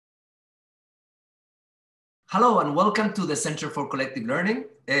Hello and welcome to the Center for Collective Learning.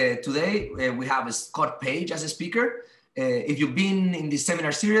 Today we have Scott Page as a speaker. If you've been in this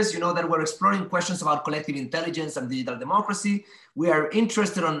seminar series, you know that we're exploring questions about collective intelligence and digital democracy. We are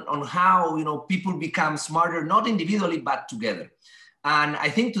interested on how people become smarter, not individually, but together. And I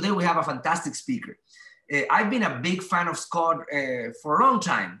think today we have a fantastic speaker. I've been a big fan of Scott for a long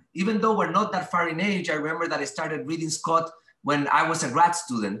time. Even though we're not that far in age, I remember that I started reading Scott when I was a grad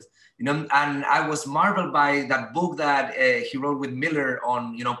student. And I was marveled by that book that he wrote with Miller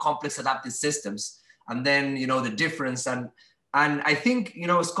on, complex adaptive systems, and then, the difference. And I think,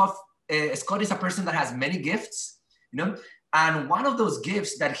 Scott is a person that has many gifts, and one of those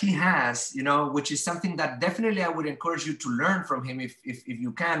gifts that he has, which is something that definitely I would encourage you to learn from him if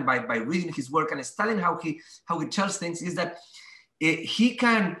you can by reading his work and studying how he tells things, is that he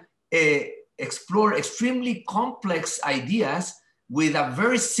can explore extremely complex ideas with a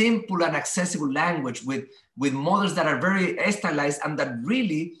very simple and accessible language, with models that are very stylized and that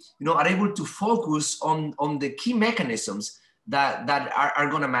really, are able to focus on the key mechanisms that are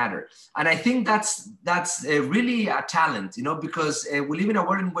going to matter. And I think that's really a talent, because we live in a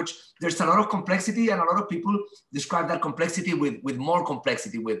world in which there's a lot of complexity, and a lot of people describe that complexity with more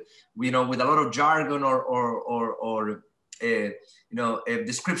complexity, with a lot of jargon or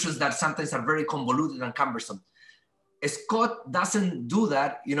descriptions that sometimes are very convoluted and cumbersome. Scott doesn't do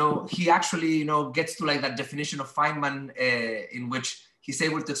that. He actually, gets to like that definition of Feynman in which he's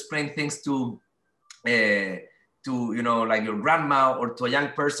able to explain things to like your grandma or to a young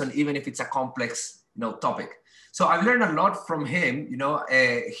person, even if it's a complex, topic. So I've learned a lot from him.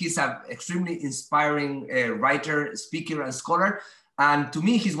 He's an extremely inspiring writer, speaker, and scholar. And to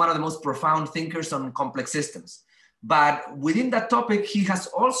me, he's one of the most profound thinkers on complex systems. But within that topic, he has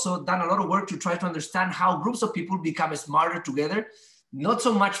also done a lot of work to try to understand how groups of people become smarter together, not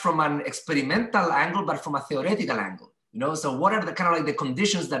so much from an experimental angle, but from a theoretical angle. So what are the kind of like the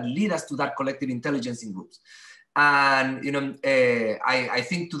conditions that lead us to that collective intelligence in groups? And, I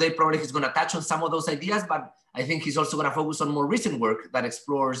think today probably he's going to touch on some of those ideas, but I think he's also going to focus on more recent work that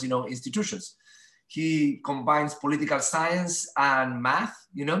explores, institutions. He combines political science and math,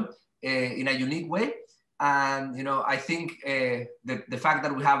 in a unique way. And, I think the fact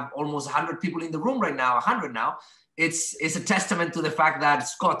that we have almost 100 people in the room right now, 100 now, it's a testament to the fact that,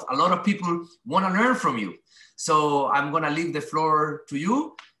 Scott, a lot of people want to learn from you. So I'm going to leave the floor to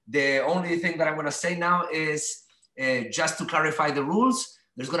you. The only thing that I'm going to say now is just to clarify the rules.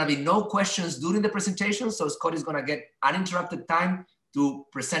 There's going to be no questions during the presentation. So Scott is going to get uninterrupted time to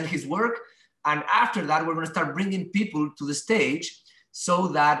present his work. And after that, we're going to start bringing people to the stage so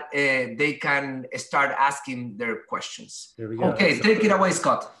that they can start asking their questions. There we go. Okay, take it away,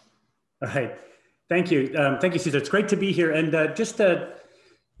 Scott. All right, thank you. Thank you, Cesar. It's great to be here. And just a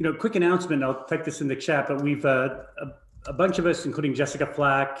quick announcement, I'll type this in the chat, but we've, a bunch of us, including Jessica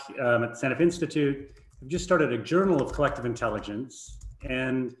Flack at the Santa Fe Institute, have just started a Journal of Collective Intelligence.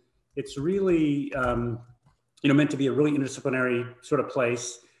 And it's really, meant to be a really interdisciplinary sort of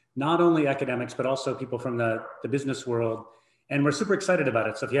place, not only academics, but also people from the business world. And we're super excited about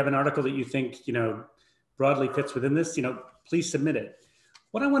it. So if you have an article that you think, broadly fits within this, please submit it.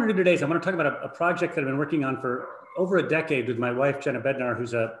 What I want to do today is I want to talk about a project that I've been working on for over a decade with my wife, Jenna Bednar,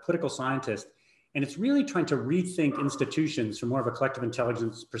 who's a political scientist. And it's really trying to rethink institutions from more of a collective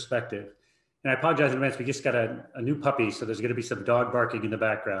intelligence perspective. And I apologize in advance, we just got a new puppy. So there's going to be some dog barking in the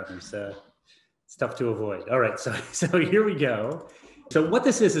background. It's tough to avoid. All right, so here we go. So what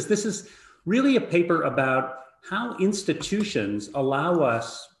this is really a paper about how institutions allow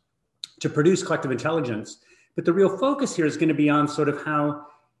us to produce collective intelligence. But the real focus here is going to be on sort of how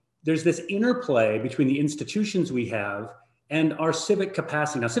there's this interplay between the institutions we have and our civic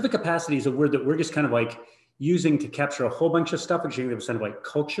capacity. Now, civic capacity is a word that we're just kind of like using to capture a whole bunch of stuff, which is kind of like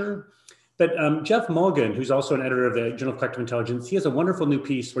culture. But Jeff Mulgan, who's also an editor of the Journal of Collective Intelligence, he has a wonderful new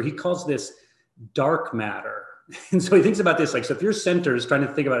piece where he calls this dark matter. And so he thinks about this, like, so if your center is trying to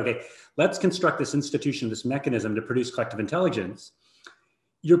think about, okay, let's construct this institution, this mechanism to produce collective intelligence,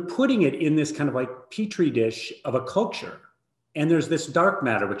 you're putting it in this kind of like petri dish of a culture. And there's this dark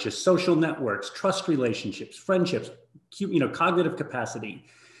matter, which is social networks, trust relationships, friendships, cognitive capacity,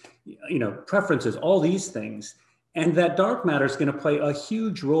 preferences, all these things. And that dark matter is going to play a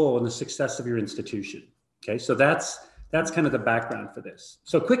huge role in the success of your institution. Okay, so that's kind of the background for this.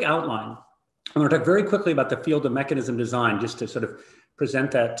 So quick outline. I'm going to talk very quickly about the field of mechanism design, just to sort of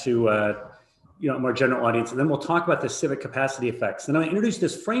present that to a more general audience. And then we'll talk about the civic capacity effects. And I'm going to introduce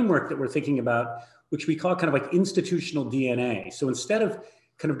this framework that we're thinking about, which we call kind of like institutional DNA. So instead of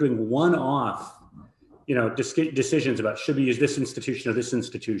kind of doing one-off, decisions about should we use this institution or this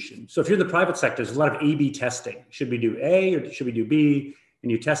institution. So if you're in the private sector, there's a lot of A/B testing. Should we do A or should we do B?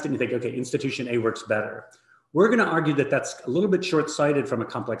 And you test it and you think, okay, institution A works better. We're going to argue that that's a little bit short-sighted from a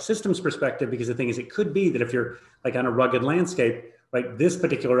complex systems perspective, because the thing is, it could be that if you're like on a rugged landscape, right, this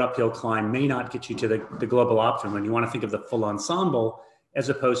particular uphill climb may not get you to the global optimum, and you want to think of the full ensemble as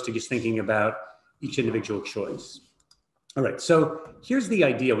opposed to just thinking about each individual choice. All right, so here's the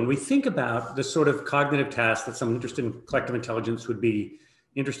idea. When we think about the sort of cognitive tasks that someone interested in collective intelligence would be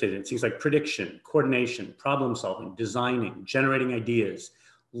interested in, things like prediction, coordination, problem solving, designing, generating ideas,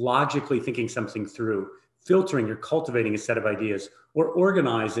 logically thinking something through, filtering or cultivating a set of ideas, or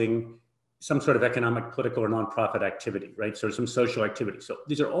organizing some sort of economic, political, or nonprofit activity, right? So some social activity. So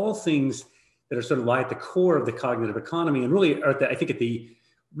these are all things that are sort of lie at the core of the cognitive economy, and really are, I think, at the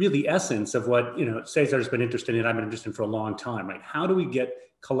really essence of what, Cesar's been interested in, I've been interested in for a long time, right? How do we get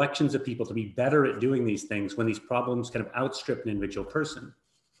collections of people to be better at doing these things when these problems kind of outstrip an individual person?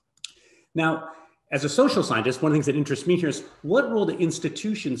 Now, as a social scientist, one of the things that interests me here is what role do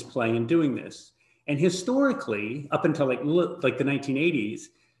institutions play in doing this? And historically, up until like the 1980s,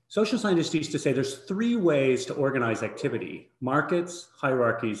 social scientists used to say there's 3 ways to organize activity: markets,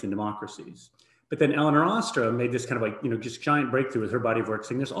 hierarchies, and democracies. But then Eleanor Ostrom made this kind of like, just giant breakthrough with her body of work,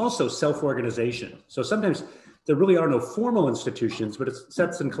 saying there's also self-organization. So sometimes there really are no formal institutions, but it's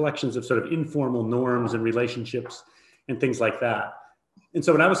sets and collections of sort of informal norms and relationships and things like that. And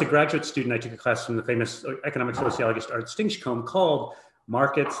so when I was a graduate student, I took a class from the famous economic sociologist Art Stinchcombe called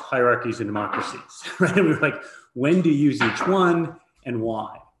Markets, Hierarchies, and Democracies, right? And we were like, when do you use each one and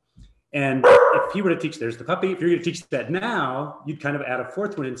why? And if he were to teach, there's the puppy, if you're going to teach that now, you'd kind of add a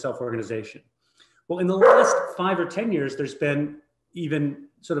 4th one in self-organization. Well, in the last 5 or 10 years, there's been even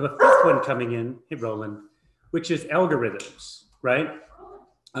sort of a 5th one coming in, hey, Roland, which is algorithms, right?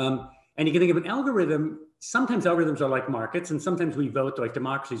 And you can think of an algorithm, sometimes algorithms are like markets, and sometimes we vote like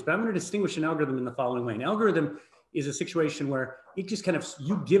democracies, but I'm going to distinguish an algorithm in the following way. An algorithm is a situation where it just kind of,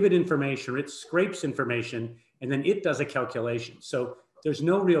 you give it information, or it scrapes information, and then it does a calculation. So there's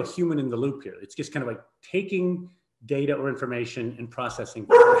no real human in the loop here. It's just kind of like taking data or information and processing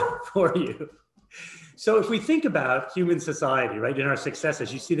for you. So if we think about human society, right, in our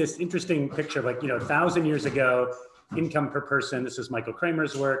successes, you see this interesting picture of like, 1,000 years ago, income per person. This is Michael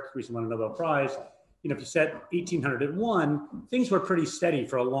Kramer's work, recently won a Nobel Prize. If you set 1800 at 1, things were pretty steady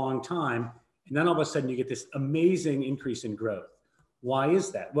for a long time. And then all of a sudden you get this amazing increase in growth. Why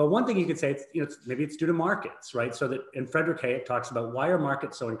is that? Well, one thing you could say, maybe it's due to markets, right? So that, and Frederick Hayek talks about why are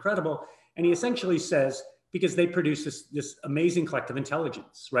markets so incredible? And he essentially says, because they produce this amazing collective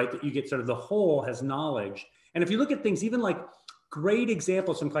intelligence, right? That you get sort of the whole has knowledge. And if you look at things, even like great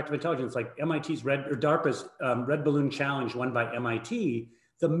examples from collective intelligence, like DARPA's Red Balloon Challenge won by MIT,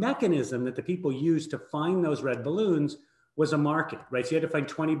 the mechanism that the people used to find those red balloons was a market, right? So you had to find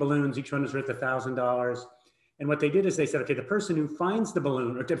 20 balloons, each one was worth $1,000. And what they did is they said, okay, the person who finds the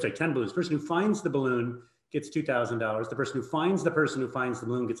balloon, or I'm sorry, 10 balloons, the person who finds the balloon gets $2,000. The person who finds the person who finds the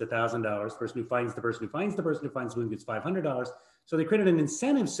balloon gets $1,000. The person who finds the person who finds the person who finds the balloon gets $500. So they created an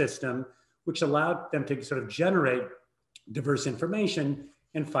incentive system which allowed them to sort of generate diverse information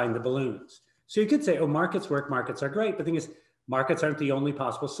and find the balloons. So you could say, oh, markets work, markets are great. But the thing is, markets aren't the only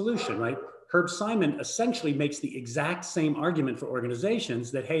possible solution, right? Herb Simon essentially makes the exact same argument for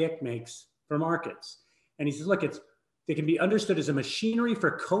organizations that Hayek makes for markets. And he says, look, they can be understood as a machinery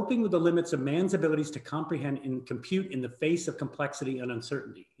for coping with the limits of man's abilities to comprehend and compute in the face of complexity and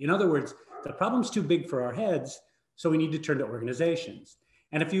uncertainty. In other words, the problem's too big for our heads, so we need to turn to organizations.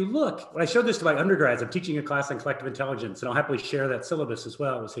 And if you look, when I showed this to my undergrads, I'm teaching a class on collective intelligence, and I'll happily share that syllabus as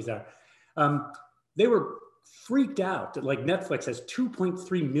well with Cesar. They were freaked out that like Netflix has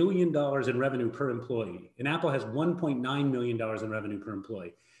 $2.3 million in revenue per employee, and Apple has $1.9 million in revenue per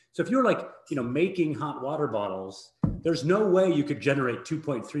employee. So if you're like, making hot water bottles, there's no way you could generate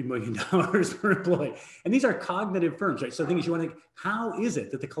 $2.3 million per employee. And these are cognitive firms, right? So the thing is, you want to think, how is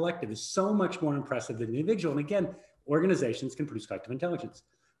it that the collective is so much more impressive than the individual? And again, organizations can produce collective intelligence,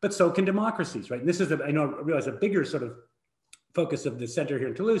 but so can democracies, right? And this is, I realize a bigger sort of focus of the center here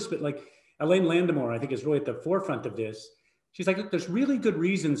in Toulouse, but like Elaine Landemore, I think, is really at the forefront of this. She's like, look, there's really good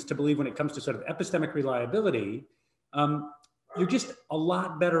reasons to believe when it comes to sort of epistemic reliability, you're just a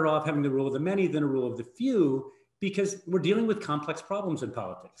lot better off having the rule of the many than a rule of the few, because we're dealing with complex problems in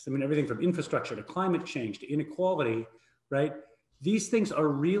politics. I mean, everything from infrastructure to climate change to inequality, right? These things are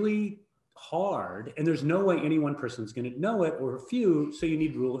really hard, and there's no way any one person's going to know it, or a few, so you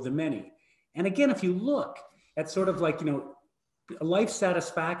need rule of the many. And again, if you look at sort of like, life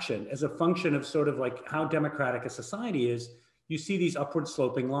satisfaction as a function of sort of like how democratic a society is, you see these upward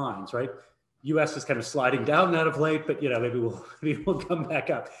sloping lines, right? US is kind of sliding down out of late, but maybe we'll come back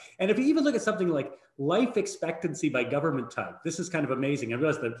up. And if you even look at something like life expectancy by government type, this is kind of amazing. I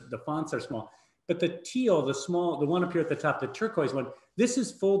realize the fonts are small, but the teal, the one up here at the top, the turquoise one, this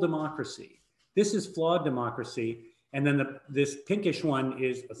is full democracy. This is flawed democracy. And then this pinkish one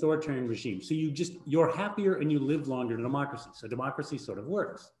is authoritarian regime. So you're happier and you live longer in democracy. So democracy sort of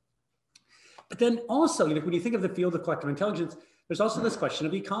works. But then also, when you think of the field of collective intelligence, there's also this question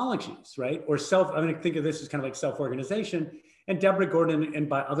of ecologies, right? Or think of this as kind of like self-organization. And Deborah Gordon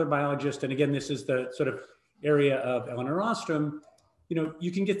and other biologists, and again, this is the sort of area of Eleanor Ostrom,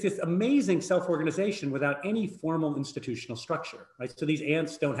 you can get this amazing self-organization without any formal institutional structure, right? So these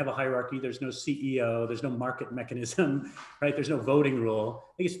ants don't have a hierarchy. There's no CEO, there's no market mechanism, right? There's no voting rule.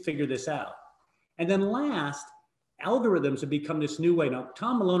 They just figure this out. And then last, algorithms have become this new way. Now,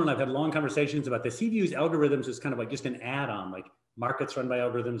 Tom Malone and I've had long conversations about this. He views algorithms as kind of like just an add-on, like markets run by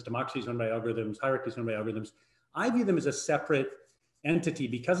algorithms, democracies run by algorithms, hierarchies run by algorithms. I view them as a separate entity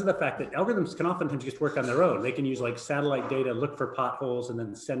because of the fact that algorithms can oftentimes just work on their own. They can use like satellite data, look for potholes, and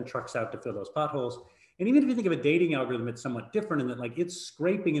then send trucks out to fill those potholes. And even if you think of a dating algorithm, it's somewhat different in that like it's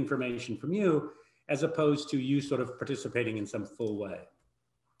scraping information from you as opposed to you sort of participating in some full way.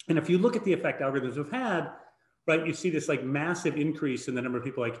 And if you look at the effect algorithms have had, right, you see this like massive increase in the number of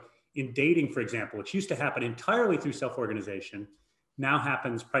people like in dating, for example, which used to happen entirely through self-organization, now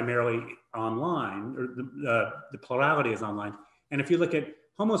happens primarily online, or the plurality is online. And if you look at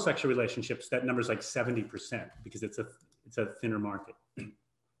homosexual relationships, that number is like 70% because it's a thinner market.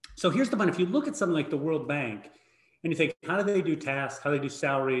 So here's the point. If you look at something like the World Bank and you think, how do they do tasks? How do they do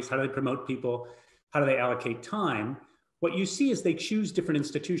salaries? How do they promote people? How do they allocate time? What you see is they choose different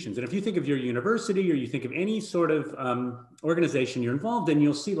institutions. And if you think of your university or you think of any sort of organization you're involved in,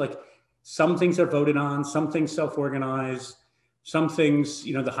 you'll see like some things are voted on, some things self-organize, some things,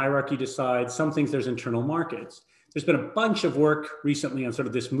 the hierarchy decides, some things there's internal markets. There's been a bunch of work recently on sort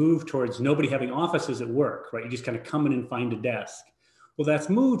of this move towards nobody having offices at work, right? You just kind of come in and find a desk. Well, that's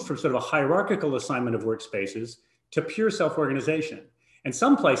moved from sort of a hierarchical assignment of workspaces to pure self-organization. And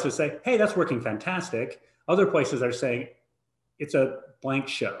some places say, hey, that's working fantastic. Other places are saying it's a blank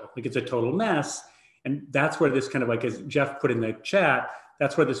show, like it's a total mess. And that's where this kind of like, as Jeff put in the chat,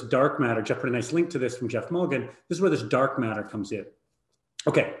 that's where this dark matter, Jeff put a nice link to this from Jeff Mulligan. This is where this dark matter comes in.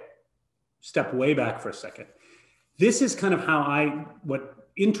 Okay, step way back for a second. This is kind of how what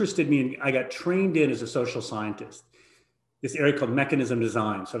interested me and I got trained in as a social scientist, this area called mechanism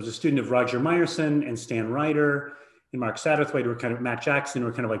design. So I was a student of Roger Myerson and Stan Ryder and Mark Satterthwaite, who were kind of Matt Jackson, who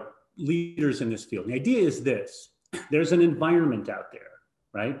were kind of like leaders in this field. And the idea is this, there's an environment out there,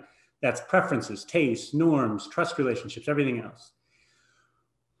 right? That's preferences, tastes, norms, trust relationships, everything else.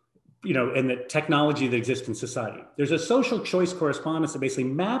 And the technology that exists in society. There's a social choice correspondence that basically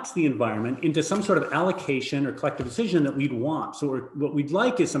maps the environment into some sort of allocation or collective decision that we'd want. So what we'd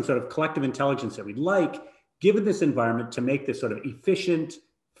like is some sort of collective intelligence that we'd like, given this environment, to make this sort of efficient,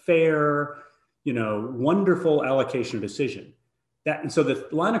 fair, wonderful allocation or decision. And so the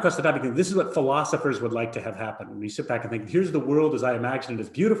line across the top, this is what philosophers would like to have happen. When you sit back and think, here's the world as I imagine it, as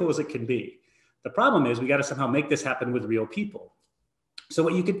beautiful as it can be. The problem is we got to somehow make this happen with real people. So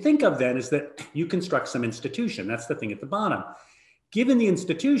what you could think of then is that you construct some institution. That's the thing at the bottom. Given the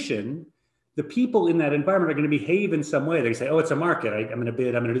institution, the people in that environment are going to behave in some way. They say, oh, it's a market. I'm going to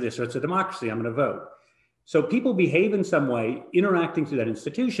bid, I'm going to do this. Or it's a democracy, I'm going to vote. So people behave in some way, interacting through that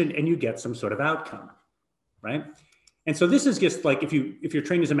institution, and you get some sort of outcome, right? And so this is just like, if you're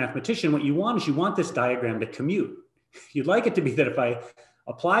trained as a mathematician, what you want is this diagram to commute. You'd like it to be that if I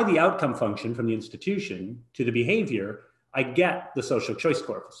apply the outcome function from the institution to the behavior, I get the social choice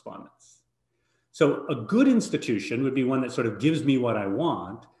correspondence. So a good institution would be one that sort of gives me what I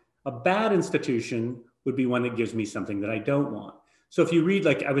want. A bad institution would be one that gives me something that I don't want. So if you read,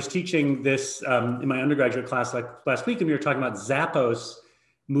 like I was teaching this in my undergraduate class like last week, and we were talking about Zappos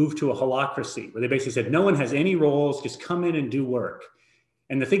move to a holacracy, where they basically said, no one has any roles, just come in and do work.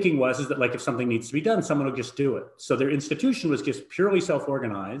 And the thinking is that like if something needs to be done, someone will just do it. So their institution was just purely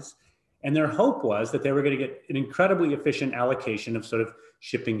self-organized. And their hope was that they were going to get an incredibly efficient allocation of sort of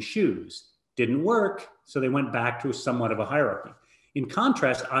shipping shoes. Didn't work, so they went back to somewhat of a hierarchy. In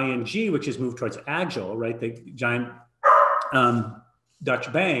contrast, ING, which has moved towards Agile, right, the giant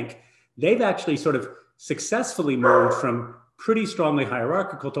Dutch bank, they've actually sort of successfully moved from pretty strongly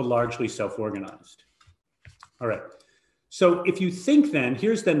hierarchical to largely self-organized. All right, so if you think then,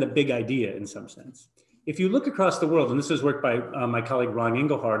 here's then the big idea in some sense. If you look across the world, and this is work by my colleague Ron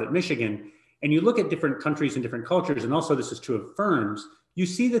Engelhardt at Michigan, and you look at different countries and different cultures, and also this is true of firms, you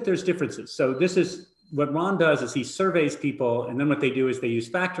see that there's differences. So this is what Ron does is he surveys people, and then what they do is they use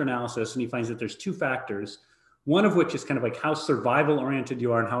factor analysis, and he finds that there's two factors, one of which is kind of like how survival oriented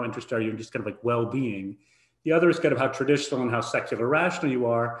you are and how interested are you in just kind of like well-being. The other is kind of how traditional and how secular rational you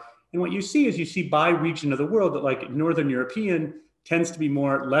are. And what you see is you see by region of the world that like Northern European tends to be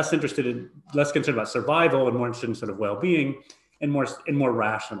less concerned about survival and more interested in sort of well-being and more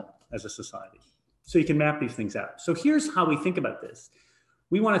rational as a society. So you can map these things out. So here's how we think about this.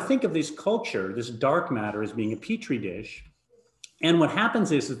 We want to think of this culture, this dark matter, as being a petri dish. And what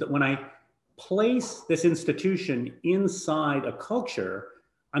happens is that when I place this institution inside a culture,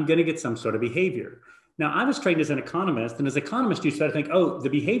 I'm going to get some sort of behavior. Now, I was trained as an economist, and as an economist, you start to think, oh, the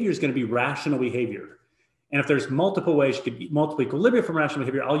behavior is going to be rational behavior. And if there's multiple ways, multiple equilibria from rational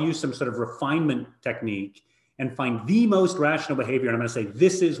behavior, I'll use some sort of refinement technique and find the most rational behavior. And I'm going to say,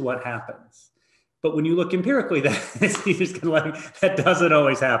 this is what happens. But when you look empirically, that doesn't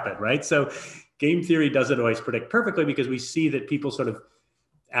always happen, right? So game theory doesn't always predict perfectly because we see that people sort of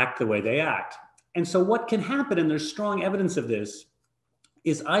act the way they act. And so what can happen, and there's strong evidence of this,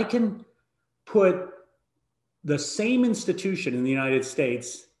 is I can put the same institution in the United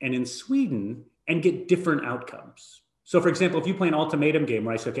States and in Sweden and get different outcomes. So for example, if you play an ultimatum game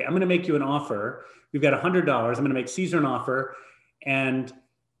where I say, okay, I'm going to make you an offer. We've got $100. I'm going to make Caesar an offer. And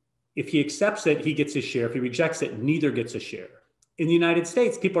if he accepts it, he gets his share. If he rejects it, neither gets a share. In the United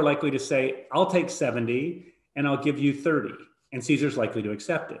States, people are likely to say, I'll take 70 and I'll give you 30. And Caesar's likely to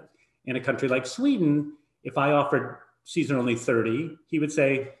accept it. In a country like Sweden, if I offered Caesar only 30, he would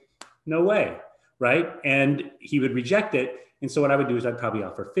say, no way, right? And he would reject it. And so what I would do is I'd probably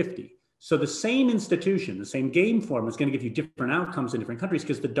offer 50. So the same institution, the same game form is going to give you different outcomes in different countries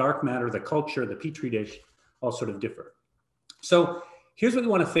because the dark matter, the culture, the petri dish all sort of differ. So here's what we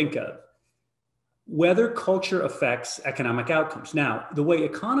want to think of. Whether culture affects economic outcomes. Now, the way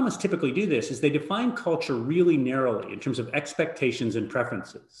economists typically do this is they define culture really narrowly in terms of expectations and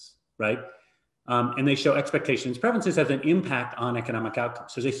preferences, right? And they show expectations and preferences as an impact on economic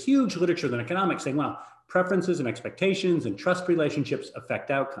outcomes. There's a huge literature in economics saying, well, preferences and expectations and trust relationships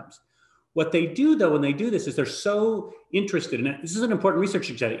affect outcomes. What they do, though, when they do this is they're so interested in it. This is an important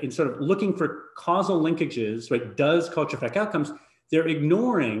research strategy in sort of looking for causal linkages, right? Does culture affect outcomes? They're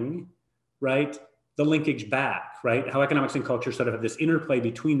ignoring, right, the linkage back, right? How economics and culture sort of have this interplay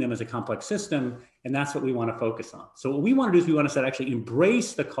between them as a complex system. And that's what we want to focus on. So what we want to do is we want to actually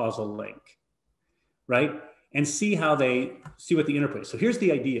embrace the causal link, right? And see what the interplay is. So here's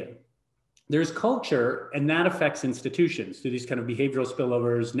the idea. There's culture, and that affects institutions through these kind of behavioral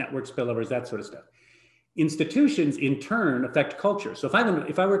spillovers, network spillovers, that sort of stuff. Institutions, in turn, affect culture. So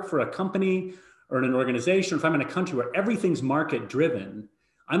if I work for a company or in an organization, or if I'm in a country where everything's market-driven,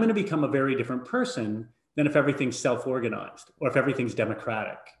 I'm going to become a very different person than if everything's self-organized or if everything's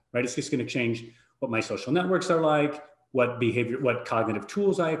democratic, right? It's just going to change what my social networks are like, what cognitive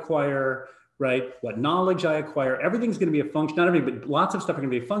tools I acquire, right? What knowledge I acquire. Everything's going to be a function, not everything, but lots of stuff are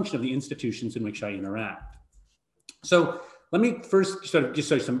going to be a function of the institutions in which I interact. So let me first sort of just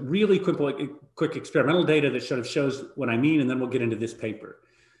show you some really quick experimental data that sort of shows what I mean, and then we'll get into this paper.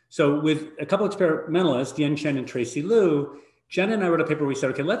 So with a couple of experimentalists, Yen Chen and Tracy Liu, Jen and I wrote a paper where we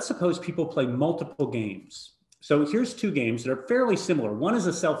said, okay, let's suppose people play multiple games. So here's two games that are fairly similar. One is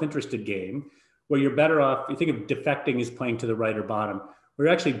a self-interested game where you're better off, you think of defecting as playing to the right or bottom, where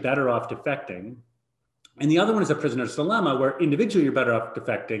you're actually better off defecting. And the other one is a prisoner's dilemma where individually you're better off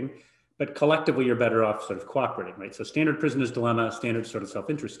defecting, but collectively you're better off sort of cooperating, right? So standard prisoner's dilemma, standard sort of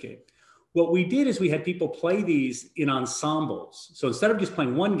self-interest game. What we did is we had people play these in ensembles. So instead of just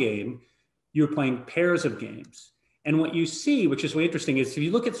playing one game, you're playing pairs of games. And what you see, which is really interesting, is if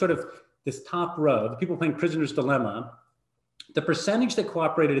you look at sort of this top row, the people playing prisoner's dilemma, the percentage that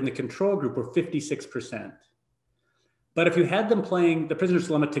cooperated in the control group were 56%. But if you had them playing the prisoner's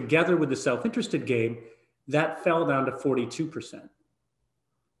dilemma together with the self-interested game, that fell down to 42%.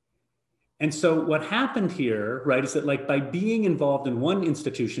 And so what happened here, right, is that like by being involved in one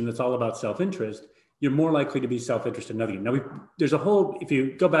institution that's all about self-interest, you're more likely to be self-interested in another game. Now, there's a whole, if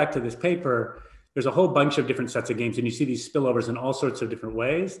you go back to this paper, there's a whole bunch of different sets of games, and you see these spillovers in all sorts of different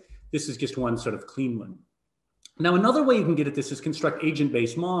ways. This is just one sort of clean one. Now, another way you can get at this is construct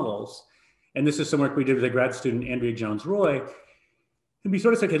agent-based models. And this is some work we did with a grad student, Andrea Jones-Roy. And we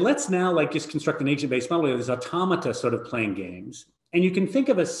sort of said, okay, let's now like just construct an agent-based model where there's automata sort of playing games. And you can think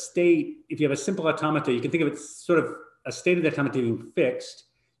of a state, if you have a simple automata, you can think of it sort of a state of the automata being fixed.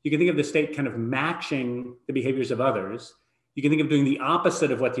 You can think of the state kind of matching the behaviors of others. You can think of doing the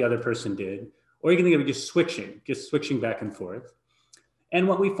opposite of what the other person did. Or you can think of it just switching back and forth. And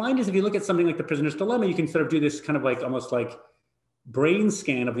what we find is if you look at something like the prisoner's dilemma, you can sort of do this kind of like almost like brain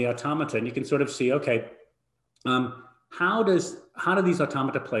scan of the automata, and you can sort of see, okay, how do these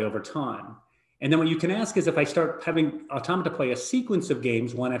automata play over time? And then what you can ask is, if I start having automata play a sequence of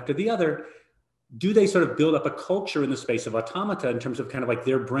games, one after the other, do they sort of build up a culture in the space of automata in terms of kind of like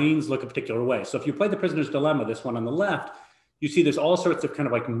their brains look a particular way? So if you play the prisoner's dilemma, this one on the left, you see there's all sorts of kind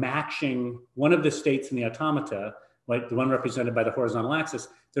of like matching one of the states in the automata, like the one represented by the horizontal axis.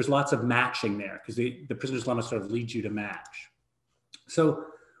 There's lots of matching there because the prisoner's dilemma sort of leads you to match. So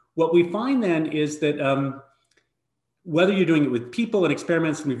what we find then is that whether you're doing it with people and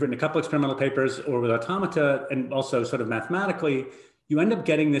experiments, and we've written a couple experimental papers, or with automata, and also sort of mathematically, you end up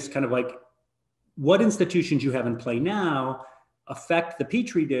getting this kind of like, what institutions you have in play now affect the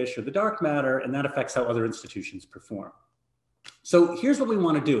petri dish or the dark matter, and that affects how other institutions perform. So here's what we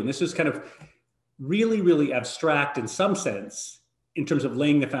want to do, and this is kind of really, really abstract in some sense in terms of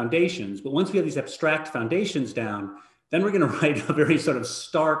laying the foundations. But once we have these abstract foundations down, then we're going to write a very sort of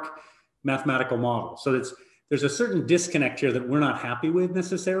stark mathematical model. So there's a certain disconnect here that we're not happy with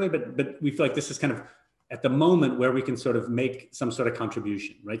necessarily, but we feel like this is kind of at the moment where we can sort of make some sort of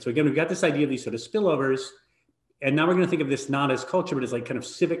contribution, right? So again, we've got this idea of these sort of spillovers, and now we're going to think of this not as culture, but as like kind of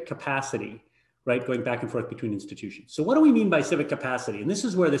civic capacity, right? Going back and forth between institutions. So what do we mean by civic capacity? And this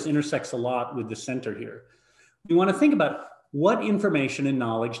is where this intersects a lot with the center here. We want to think about what information and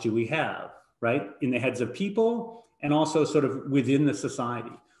knowledge do we have, right? In the heads of people and also sort of within the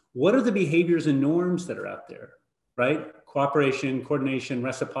society. What are the behaviors and norms that are out there, right? Cooperation, coordination,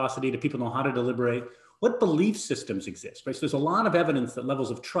 reciprocity, do people know how to deliberate? What belief systems exist, right? So there's a lot of evidence that levels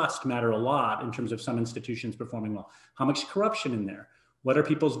of trust matter a lot in terms of some institutions performing well. How much corruption in there? What are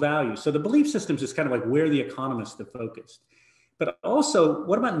people's values? So the belief systems is kind of like where the economists have focused. But also,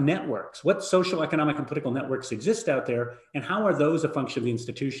 what about networks? What social, economic, and political networks exist out there? And how are those a function of the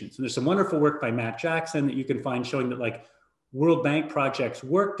institutions? And there's some wonderful work by Matt Jackson that you can find showing that like World Bank projects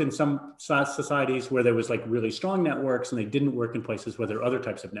worked in some societies where there was like really strong networks, and they didn't work in places where there are other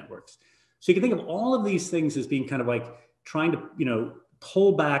types of networks. So you can think of all of these things as being kind of like trying to, you know,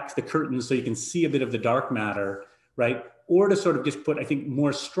 pull back the curtains so you can see a bit of the dark matter, right? Or to sort of just put, I think,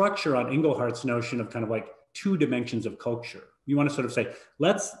 more structure on Englehart's notion of kind of like two dimensions of culture. You want to sort of say,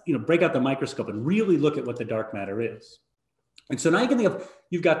 let's, you know, break out the microscope and really look at what the dark matter is. And so now you can think of,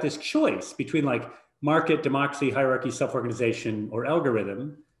 you've got this choice between like market, democracy, hierarchy, self-organization, or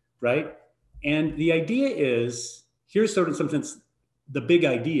algorithm, right? And the idea is, here's sort of in some sense, the big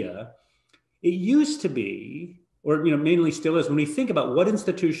idea. It used to be, or you know, mainly still is, when we think about what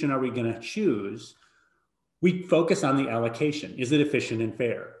institution are we going to choose, we focus on the allocation. Is it efficient and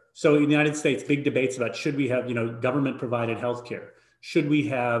fair? So in the United States, big debates about should we have, you know, government-provided healthcare? Should we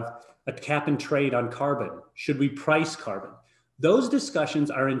have a cap and trade on carbon? Should we price carbon? Those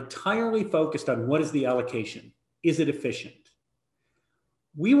discussions are entirely focused on what is the allocation? Is it efficient?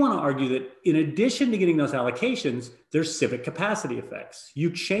 We want to argue that in addition to getting those allocations, there's civic capacity effects.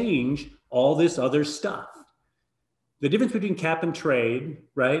 You change all this other stuff. The difference between cap and trade,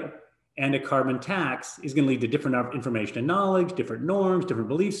 right, and a carbon tax is going to lead to different information and knowledge, different norms, different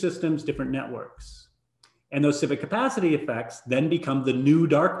belief systems, different networks. And those civic capacity effects then become the new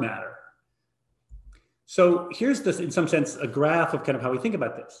dark matter. So here's this, in some sense, a graph of kind of how we think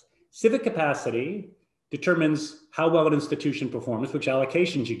about this. Civic capacity determines how well an institution performs, which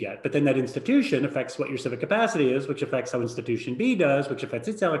allocations you get. But then that institution affects what your civic capacity is, which affects how institution B does, which affects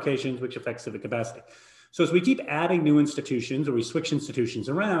its allocations, which affects civic capacity. So as we keep adding new institutions, or we switch institutions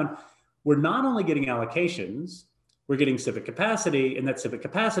around, we're not only getting allocations, we're getting civic capacity, and that civic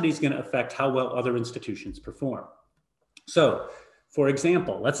capacity is going to affect how well other institutions perform. So, for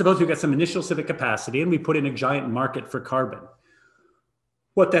example, let's suppose we've got some initial civic capacity and we put in a giant market for carbon.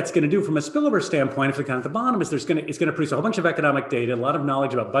 What that's going to do from a spillover standpoint, if we count at the bottom, is it's going to produce a whole bunch of economic data, a lot of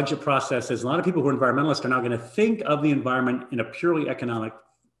knowledge about budget processes. A lot of people who are environmentalists are now going to think of the environment in a purely economic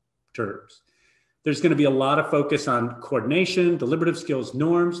terms. There's going to be a lot of focus on coordination, deliberative skills,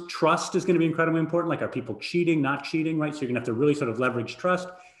 norms. Trust is going to be incredibly important. Like, are people cheating, not cheating, right? So you're going to have to really sort of leverage trust.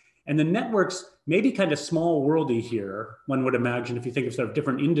 And the networks may be kind of small worldy here, one would imagine, if you think of sort of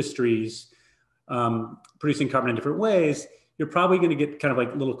different industries producing carbon in different ways. You're probably going to get kind of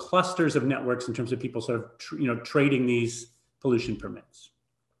like little clusters of networks in terms of people sort of trading these pollution permits.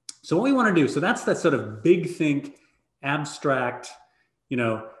 So what we want to do, so that's that sort of big think, abstract,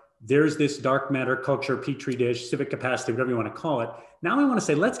 there's this dark matter culture, petri dish, civic capacity, whatever you want to call it. Now we want to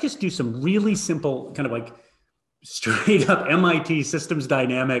say, let's just do some really simple kind of like straight up MIT systems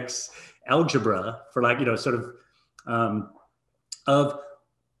dynamics algebra for like, of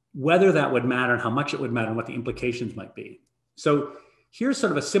whether that would matter and how much it would matter and what the implications might be. So here's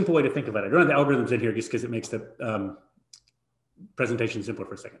sort of a simple way to think about it. I don't have the algorithms in here just because it makes the presentation simpler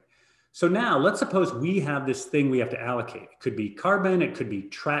for a second. So now let's suppose we have this thing we have to allocate. It could be carbon, it could be,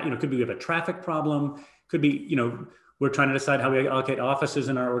 it could be we have a traffic problem, it could be, we're trying to decide how we allocate offices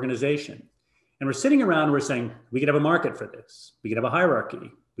in our organization. And we're sitting around and we're saying, we could have a market for this. We could have a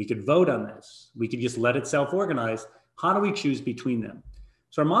hierarchy. We could vote on this. We could just let it self-organize. How do we choose between them?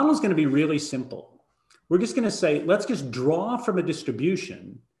 So our model is going to be really simple. We're just going to say, let's just draw from a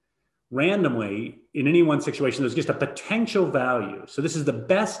distribution randomly in any one situation. There's just a potential value. So this is the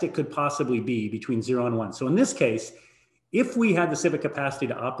best it could possibly be between 0 and 1. So in this case, if we had the civic capacity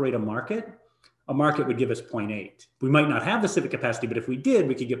to operate a market would give us 0.8. We might not have the civic capacity, but if we did,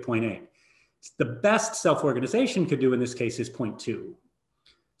 we could get 0.8. The best self-organization could do in this case is 0.2.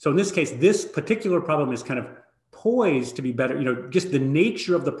 So in this case, this particular problem is kind of poised to be better, just the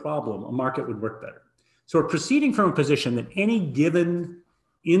nature of the problem, a market would work better. So we're proceeding from a position that any given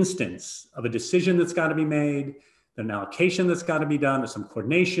instance of a decision that's got to be made, an allocation that's got to be done, some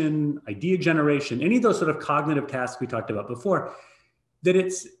coordination, idea generation, any of those sort of cognitive tasks we talked about before, that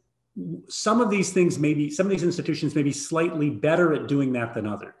it's some of these things, some of these institutions may be slightly better at doing that than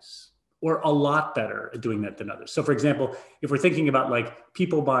others, or a lot better at doing that than others. So for example, if we're thinking about like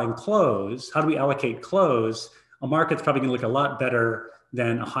people buying clothes, how do we allocate clothes? A market's probably gonna look a lot better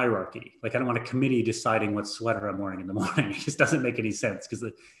than a hierarchy. Like I don't want a committee deciding what sweater I'm wearing in the morning. It just doesn't make any sense because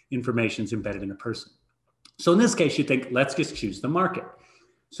the information's embedded in a person. So in this case, you think, let's just choose the market.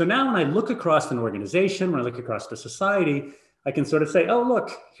 So now when I look across an organization, when I look across the society, I can sort of say, oh,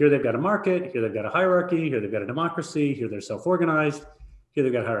 look, here they've got a market, here they've got a hierarchy, here they've got a democracy, here they're self-organized, here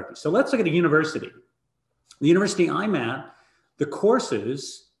they've got hierarchy. So let's look at a university. The university I'm at, the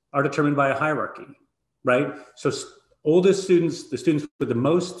courses are determined by a hierarchy, right? So oldest students, the students with the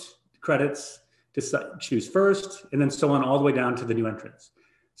most credits to choose first, and then so on all the way down to the new entrants.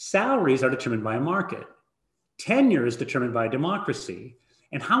 Salaries are determined by a market. Tenure is determined by a democracy.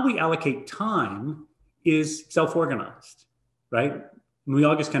 And how we allocate time is self-organized, right? And we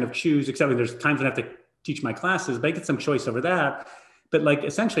all just kind of choose, except when there's times when I have to teach my classes, but I get some choice over that. But like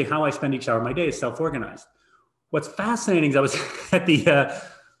essentially how I spend each hour of my day is self-organized. What's fascinating is I was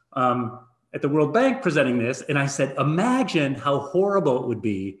at the World Bank presenting this, and I said, imagine how horrible it would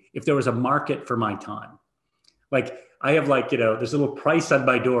be if there was a market for my time. Like I have there's a little price on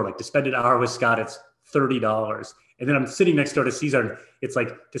my door, like to spend an hour with Scott, it's $30. And then I'm sitting next door to Caesar, and it's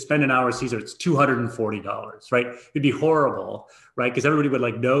like to spend an hour with Caesar, it's $240, right? It'd be horrible, right? Because everybody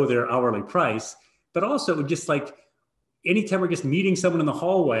would know their hourly price, but also it would just anytime we're just meeting someone in the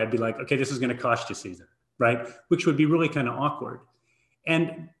hallway, I'd be like, okay, this is going to cost you, Caesar, right? Which would be really kind of awkward.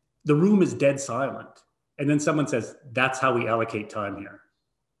 And the room is dead silent. And then someone says, that's how we allocate time here.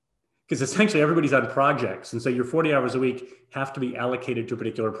 Because essentially everybody's on projects. And so your 40 hours a week have to be allocated to a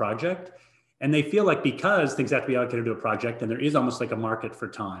particular project. And they feel like because things have to be allocated to a project and there is almost like a market for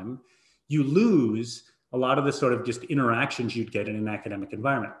time, you lose a lot of the sort of just interactions you'd get in an academic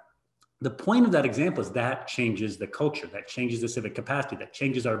environment. The point of that example is that changes the culture, that changes the civic capacity, that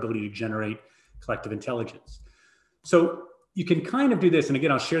changes our ability to generate collective intelligence. So you can kind of do this, and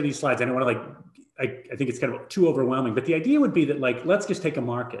again, I'll share these slides. I don't want to I think it's kind of too overwhelming, but the idea would be that let's just take a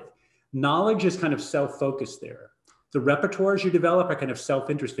market. Knowledge is kind of self-focused there. The repertoires you develop are kind of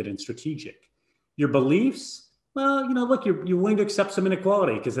self-interested and strategic. Your beliefs, well, look, you're willing to accept some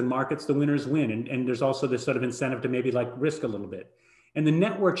inequality because in markets, the winners win. And there's also this sort of incentive to maybe risk a little bit. And the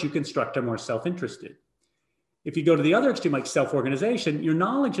networks you construct are more self-interested. If you go to the other extreme, like self-organization, your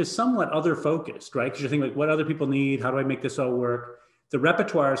knowledge is somewhat other-focused, right? Because you're thinking what other people need, how do I make this all work? The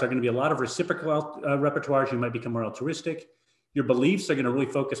repertoires are going to be a lot of reciprocal repertoires. You might become more altruistic. Your beliefs are going to really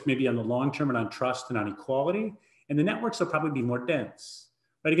focus maybe on the long-term and on trust and on equality. And the networks will probably be more dense.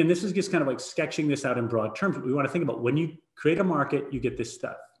 But again, this is just kind of sketching this out in broad terms. But we want to think about when you create a market, you get this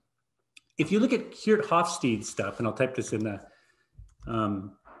stuff. If you look at Geert Hofstede's stuff, and I'll type this in the,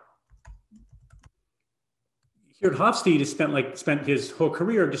 Geert Hofstede has spent his whole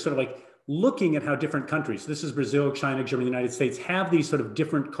career just sort of looking at how different countries, this is Brazil, China, Germany, the United States, have these sort of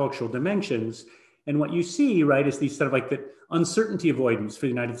different cultural dimensions. And what you see, right, is these sort of the uncertainty avoidance for the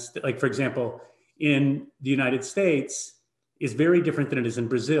United States. For example, in the United States is very different than it is in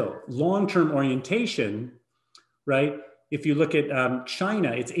Brazil. Long-term orientation, right? If you look at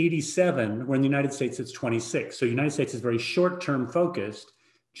China, it's 87, where in the United States, it's 26. So the United States is very short-term focused.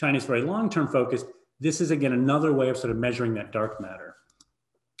 China is very long-term focused. This is, again, another way of sort of measuring that dark matter.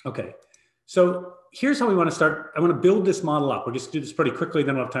 Okay, so here's how we want to start. I want to build this model up. We'll just do this pretty quickly,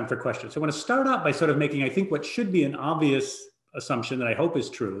 then we'll have time for questions. So I want to start out by sort of making, I think, what should be an obvious assumption that I hope is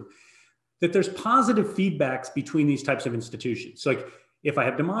true, that there's positive feedbacks between these types of institutions. So if I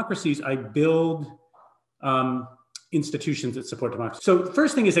have democracies, I build institutions that support democracy. So the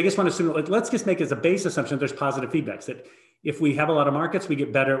first thing is, I just want to assume, let's just make as a base assumption, there's positive feedbacks, that if we have a lot of markets, we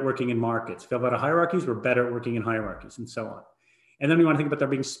get better at working in markets. If we have a lot of hierarchies, we're better at working in hierarchies, and so on. And then we want to think about there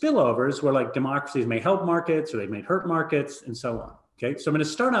being spillovers where like democracies may help markets or they may hurt markets, and so on. Okay, so I'm going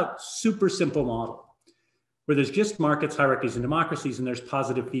to start out super simple model where there's just markets, hierarchies, and democracies, and there's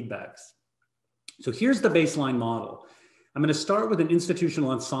positive feedbacks. So here's the baseline model. I'm going to start with an institutional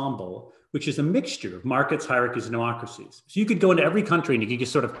ensemble, which is a mixture of markets, hierarchies, and democracies. So you could go into every country and you could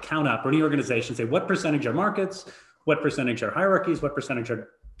just sort of count up, or any organization, say what percentage are markets, what percentage are hierarchies, what percentage are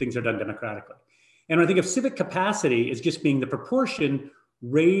things are done democratically. And I think of civic capacity as just being the proportion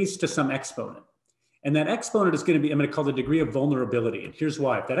raised to some exponent. And that exponent is going to be, I'm going to call the degree of vulnerability. And here's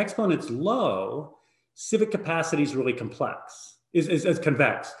why. If that exponent's low, civic capacity is really complex, is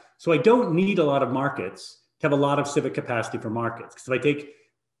convex. So I don't need a lot of markets to have a lot of civic capacity for markets. Because if I take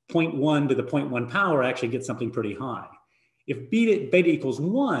 0.1 to the 0.1 power, I actually get something pretty high. If beta equals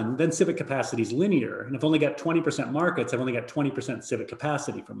 1, then civic capacity is linear. And if I've only got 20% markets, I've only got 20% civic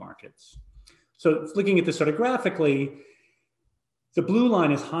capacity for markets. So looking at this sort of graphically, the blue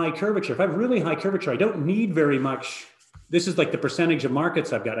line is high curvature. If I have really high curvature, I don't need very much. This is like the percentage of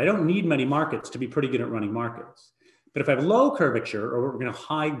markets I've got. I don't need many markets to be pretty good at running markets. But if I have low curvature or we're going to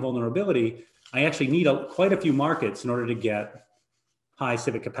high vulnerability, I actually need quite a few markets in order to get high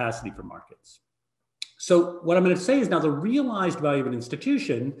civic capacity for markets. So what I'm going to say is now the realized value of an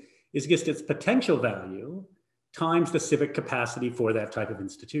institution is just its potential value times the civic capacity for that type of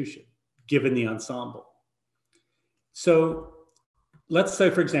institution, given the ensemble. So let's say,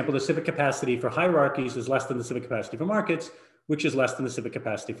 for example, the civic capacity for hierarchies is less than the civic capacity for markets, which is less than the civic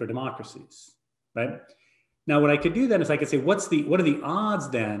capacity for democracies, right? Now, what I could do then is I could say, what are the odds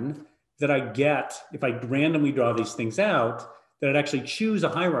then that I get, if I randomly draw these things out, that I'd actually choose a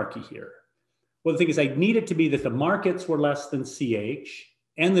hierarchy here? Well, the thing is, I need it to be that the markets were less than CH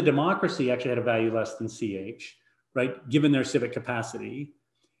and the democracy actually had a value less than CH, right, given their civic capacity.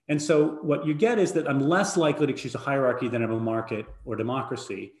 And so what you get is that I'm less likely to choose a hierarchy than I'm a market or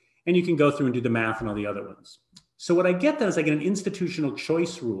democracy. And you can go through and do the math and all the other ones. So what I get then is I get an institutional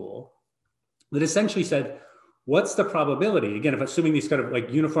choice rule that essentially said, what's the probability, again, if assuming these kind of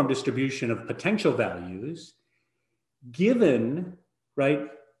like uniform distribution of potential values, given, right,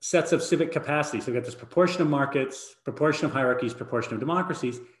 sets of civic capacity. So we've got this proportion of markets, proportion of hierarchies, proportion of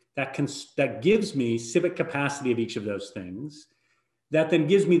democracies, that gives me civic capacity of each of those things. That then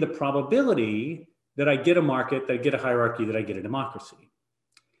gives me the probability that I get a market, that I get a hierarchy, that I get a democracy.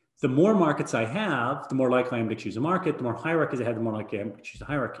 The more markets I have, the more likely I am to choose a market. The more hierarchies I have, the more likely I am to choose a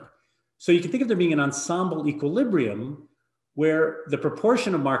hierarchy. So you can think of there being an ensemble equilibrium where the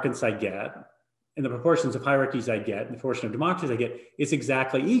proportion of markets I get and the proportions of hierarchies I get and the proportion of democracies I get is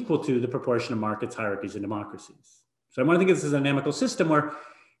exactly equal to the proportion of markets, hierarchies, and democracies. So I want to think of this as a dynamical system where,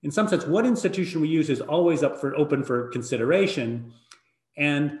 in some sense, what institution we use is always open for consideration.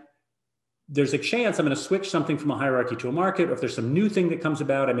 And there's a chance I'm going to switch something from a hierarchy to a market, or if there's some new thing that comes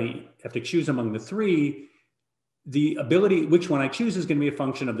about, I may have to choose among the three. The ability, which one I choose, is going to be a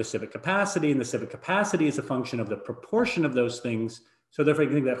function of the civic capacity, and the civic capacity is a function of the proportion of those things. So therefore, I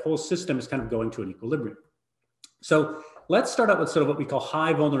think that whole system is kind of going to an equilibrium. So let's start out with sort of what we call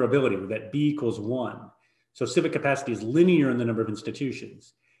high vulnerability, where that B equals 1. So civic capacity is linear in the number of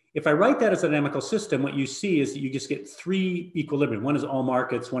institutions. If I write that as a dynamical system, what you see is that you just get 3 equilibrium. One is all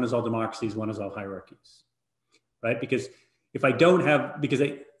markets, one is all democracies, one is all hierarchies, right? Because if I don't have,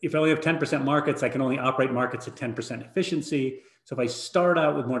 if I only have 10% markets, I can only operate markets at 10% efficiency. So if I start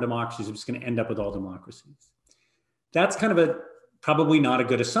out with more democracies, I'm just going to end up with all democracies. That's kind of probably not a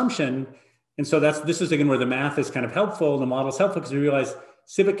good assumption. And so this is again where the math is kind of helpful, the model is helpful, because we realize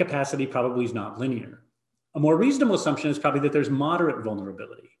civic capacity probably is not linear. A more reasonable assumption is probably that there's moderate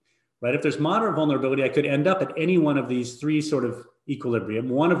vulnerability, right? If there's moderate vulnerability, I could end up at any one of these 3 sort of equilibrium,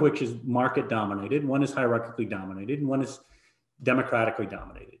 one of which is market dominated, one is hierarchically dominated, and one is democratically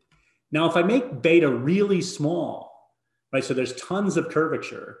dominated. Now, if I make beta really small, right? So there's tons of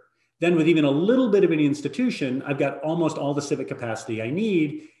curvature, then with even a little bit of any institution, I've got almost all the civic capacity I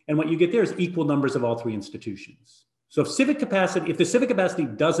need. And what you get there is equal numbers of all 3 institutions. So if the civic capacity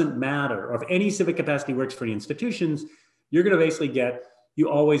doesn't matter, or if any civic capacity works for the institutions, you're going to basically you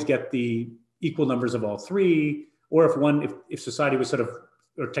always get the equal numbers of all 3. Or if society was sort of,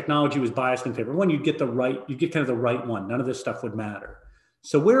 or technology was biased in favor of one, you'd get kind of the right one. None of this stuff would matter.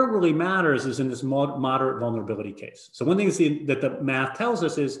 So where it really matters is in this moderate vulnerability case. So one thing that the math tells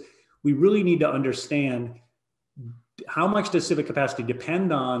us is we really need to understand how much does civic capacity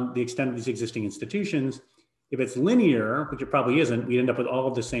depend on the extent of these existing institutions. If it's linear, which it probably isn't, we end up with all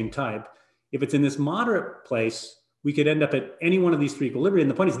of the same type. If it's in this moderate place, we could end up at any one of these three equilibria. And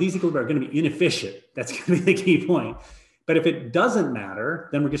the point is these equilibria are going to be inefficient. That's going to be the key point. But if it doesn't matter,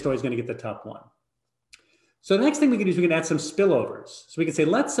 then we're just always going to get the top one. So the next thing we can do is we can add some spillovers. So we can say,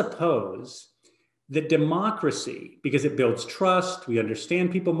 let's suppose that democracy, because it builds trust, we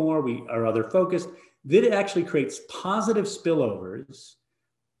understand people more, we are other focused, that it actually creates positive spillovers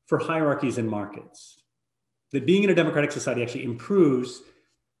for hierarchies and markets. That being in a democratic society actually improves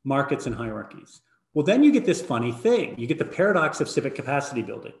markets and hierarchies. Well, then you get this funny thing. You get the paradox of civic capacity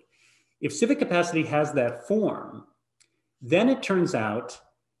building. If civic capacity has that form, then it turns out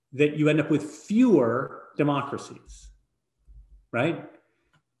that you end up with fewer democracies, right?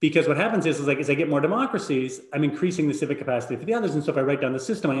 Because what happens is like, as I get more democracies, I'm increasing the civic capacity for the others. And so if I write down the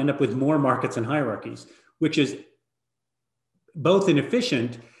system, I end up with more markets and hierarchies, which is both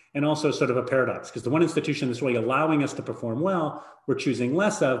inefficient and also sort of a paradox, because the one institution that's really allowing us to perform well, we're choosing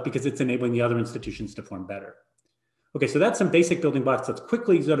less of because it's enabling the other institutions to perform better. Okay, so that's some basic building blocks. Let's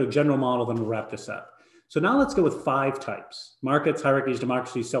quickly go to a general model, then we'll wrap this up. So now let's go with 5 types: markets, hierarchies,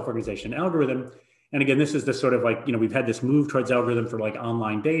 democracies, self-organization, algorithm. And again, this is the sort of like, you know, we've had this move towards algorithm for like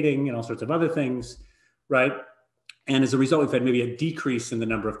online dating and all sorts of other things, right? And as a result, we've had maybe a decrease in the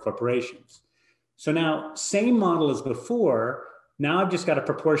number of corporations. So now, same model as before. Now I've just got a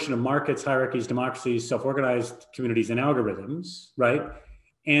proportion of markets, hierarchies, democracies, self-organized communities, and algorithms, right?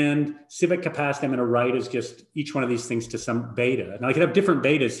 And civic capacity, I'm going to write as just each one of these things to some beta. Now I could have different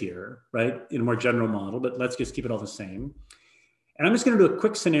betas here, right, in a more general model, but let's just keep it all the same. And I'm just going to do a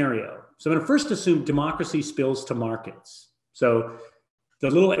quick scenario. So I'm going to first assume democracy spills to markets. So the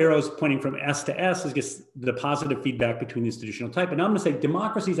little arrows pointing from S to S is just the positive feedback between the institutional type. And now I'm going to say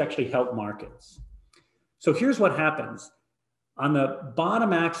democracies actually help markets. So here's what happens. On the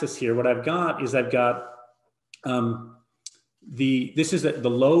bottom axis here, what I've got is I've got this is the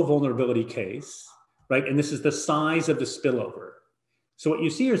low vulnerability case, right? And this is the size of the spillover. So what you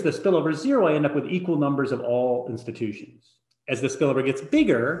see here is the spillover is 0. I end up with equal numbers of all institutions. As the spillover gets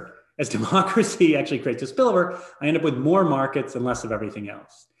bigger, as democracy actually creates a spillover, I end up with more markets and less of everything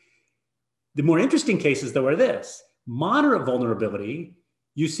else. The more interesting cases, though, are this. Moderate vulnerability,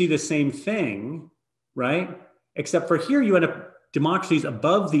 you see the same thing, right? Except for here, you end up democracies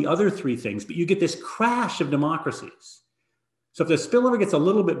above the other 3 things, but you get this crash of democracies. So if the spillover gets a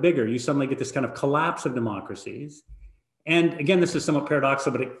little bit bigger, you suddenly get this kind of collapse of democracies. And again, this is somewhat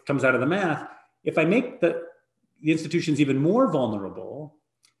paradoxical, but it comes out of the math. If I make the institutions even more vulnerable,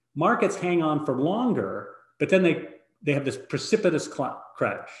 markets hang on for longer, but then they have this precipitous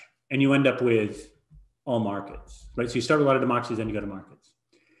crash, and you end up with all markets, right? So you start with a lot of democracies, then you go to markets.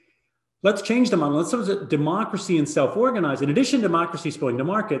 Let's change the model. Let's suppose that democracy and self-organize. In addition to democracy spilling to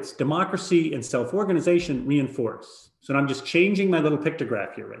markets, democracy and self-organization reinforce. So I'm just changing my little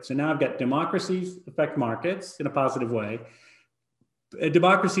pictograph here, right? So now I've got democracies affect markets in a positive way.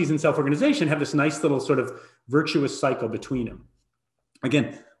 Democracies and self-organization have this nice little sort of virtuous cycle between them.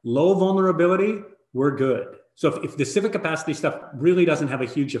 Again, low vulnerability, we're good. So if the civic capacity stuff really doesn't have a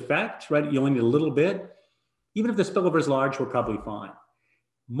huge effect, right? You only need a little bit. Even if the spillover is large, we're probably fine.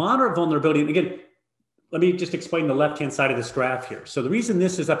 Moderate vulnerability, and again, let me just explain the left-hand side of this graph here. So the reason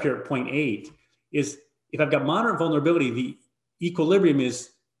this is up here at 0.8 is if I've got moderate vulnerability, the equilibrium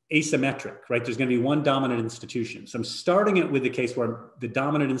is asymmetric, right? There's going to be one dominant institution. So I'm starting it with the case where the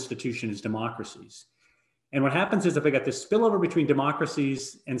dominant institution is democracies. And what happens is if I got this spillover between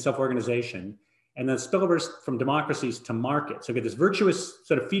democracies and self-organization, and then spillovers from democracies to market. So I get this virtuous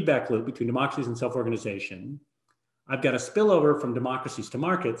sort of feedback loop between democracies and self-organization. I've got a spillover from democracies to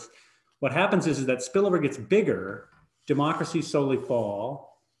markets. What happens is that spillover gets bigger, democracies slowly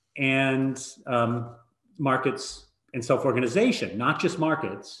fall, and markets and self-organization, not just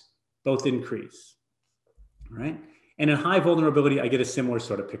markets, both increase, right? And in high vulnerability, I get a similar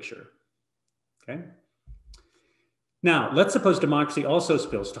sort of picture, okay? Now, let's suppose democracy also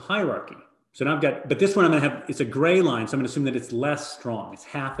spills to hierarchy. So now I've got, but this one I'm gonna have, it's a gray line, so I'm gonna assume that it's less strong. It's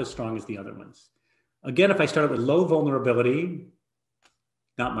half as strong as the other ones. Again, if I start with low vulnerability,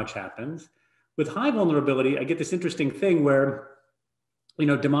 not much happens. With high vulnerability, I get this interesting thing where, you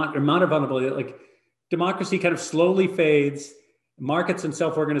know, amount of vulnerability, like democracy kind of slowly fades, markets and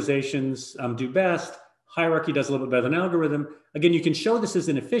self-organizations do best, hierarchy does a little bit better than algorithm. Again, you can show this is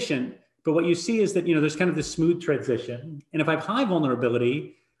inefficient, but what you see is that, you know, there's kind of this smooth transition. And if I have high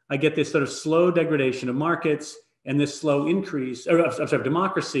vulnerability, I get this sort of slow degradation of markets and this slow increase, or I'm sorry,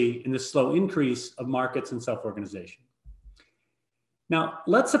 democracy and this slow increase of markets and self-organization. Now,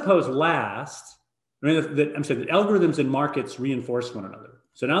 let's suppose last, that algorithms and markets reinforce one another.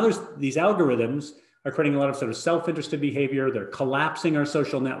 So now there's these algorithms are creating a lot of sort of self-interested behavior. They're collapsing our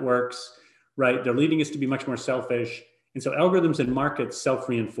social networks, right? They're leading us to be much more selfish. And so algorithms and markets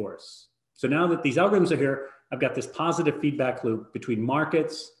self-reinforce. So now that these algorithms are here, I've got this positive feedback loop between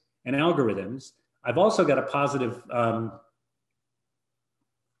markets and algorithms. I've also got a positive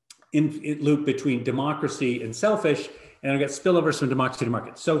loop between democracy and selfish, and I've got spillovers from democracy to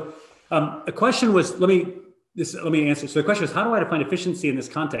market. So a question was, let me answer. So the question is, how do I define efficiency in this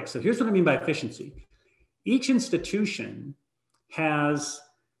context? So here's what I mean by efficiency. Each institution has,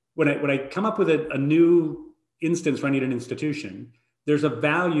 when I come up with a new instance where I need an institution, there's a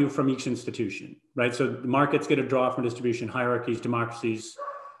value from each institution, right? So the markets get a draw from distribution, hierarchies, democracies,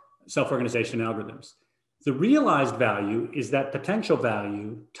 self-organization, algorithms. The realized value is that potential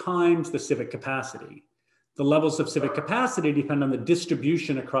value times the civic capacity. The levels of civic capacity depend on the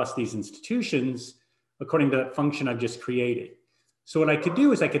distribution across these institutions according to that function I've just created. So what I could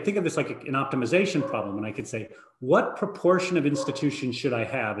do is I could think of this like an optimization problem, and I could say, what proportion of institutions should I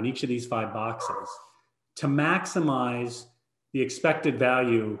have in each of these 5 boxes to maximize the expected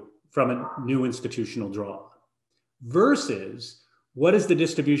value from a new institutional draw versus what is the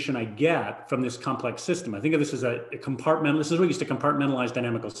distribution I get from this complex system? I think of this as a compartmental, this is what we used to compartmentalize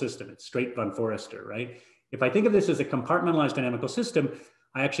dynamical system. It's straight von Forrester, right? If I think of this as a compartmentalized dynamical system,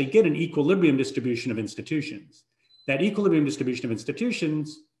 I actually get an equilibrium distribution of institutions. That equilibrium distribution of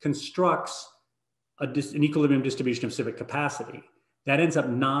institutions constructs an equilibrium distribution of civic capacity. That ends up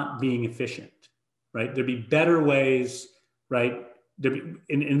not being efficient, right? There'd be better ways, right?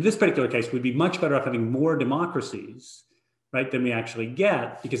 In this particular case, we'd be much better off having more democracies, right, than we actually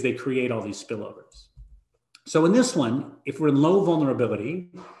get because they create all these spillovers. So in this one, if we're in low vulnerability,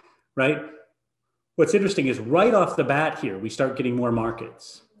 right, what's interesting is right off the bat here, we start getting more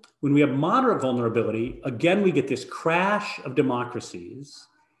markets. When we have moderate vulnerability, again, we get this crash of democracies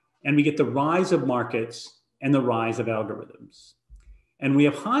and we get the rise of markets and the rise of algorithms. And we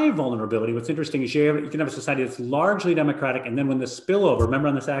have high vulnerability. What's interesting is you can have a society that's largely democratic. And then when the spillover, remember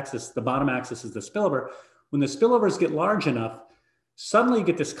on this axis, the bottom axis is the spillover. When the spillovers get large enough, suddenly you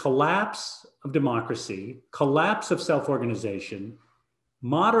get this collapse of democracy, collapse of self-organization,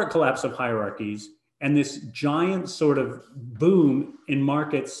 moderate collapse of hierarchies, and this giant sort of boom in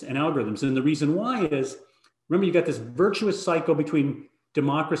markets and algorithms. And the reason why is, remember, you've got this virtuous cycle between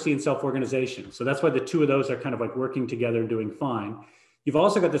democracy and self-organization. So that's why the two of those are kind of like working together and doing fine. You've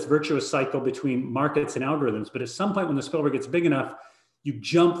also got this virtuous cycle between markets and algorithms, but at some point when the spillover gets big enough, you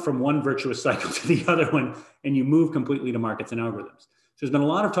jump from one virtuous cycle to the other one and you move completely to markets and algorithms. So there's been a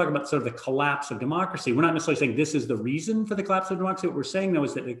lot of talk about sort of the collapse of democracy. We're not necessarily saying this is the reason for the collapse of democracy. What we're saying though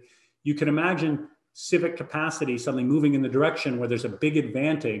is that you can imagine civic capacity suddenly moving in the direction where there's a big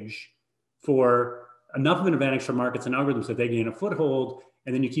advantage for enough of an advantage for markets and algorithms that they gain a foothold,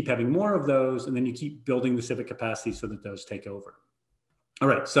 and then you keep having more of those, and then you keep building the civic capacity so that those take over. All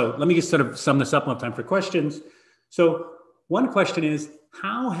right, so let me just sort of sum this up. We'll have time for questions. So one question is,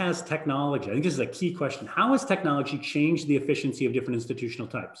 how has technology, I think this is a key question, how has technology changed the efficiency of different institutional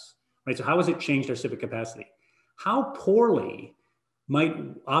types, right? So how has it changed our civic capacity? How poorly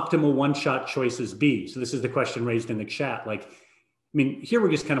might optimal one-shot choices be? So this is the question raised in the chat. Like, I mean, here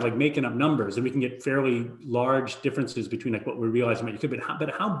we're just kind of like making up numbers and we can get fairly large differences between like what we realize and what you could,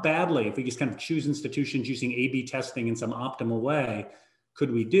 but how badly, if we just kind of choose institutions using A/B testing in some optimal way, could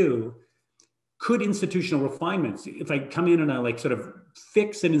we do? Could institutional refinements, if I come in and I like sort of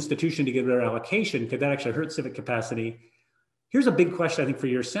fix an institution to get their allocation, could that actually hurt civic capacity? Here's a big question, I think, for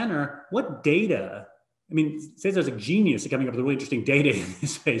your center. What data, I mean, say there's a genius coming up with really interesting data in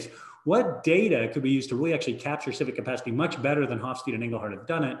this space. What data could we use to really actually capture civic capacity much better than Hofstede and Engelhardt have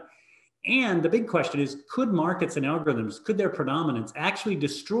done it? And the big question is, could markets and algorithms, could their predominance actually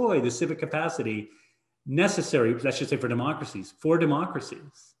destroy the civic capacity necessary, let's just say for democracies,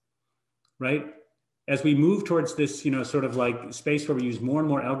 right? As we move towards this, sort of like space where we use more and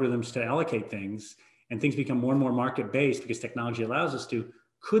more algorithms to allocate things and things become more and more market-based because technology allows us to,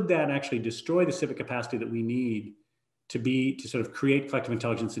 could that actually destroy the civic capacity that we need to sort of create collective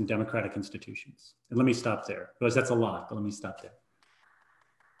intelligence in democratic institutions? And let me stop there, because that's a lot, but let me stop there.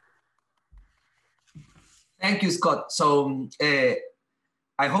 Thank you, Scott. So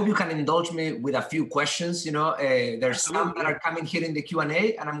I hope you can indulge me with a few questions. There's some that are coming here in the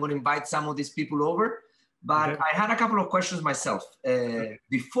Q&A, and I'm going to invite some of these people over. But okay. I had a couple of questions myself. Okay.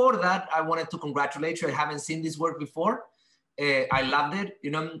 Before that, I wanted to congratulate you. I haven't seen this work before. I loved it.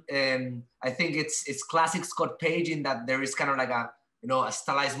 I think it's classic Scott Page in that there is kind of like a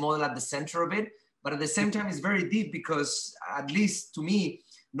stylized model at the center of it. But at the same time, it's very deep because, at least to me,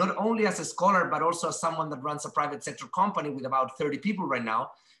 not only as a scholar, but also as someone that runs a private sector company with about 30 people right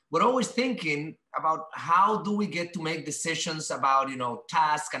now, we're always thinking about how do we get to make decisions about,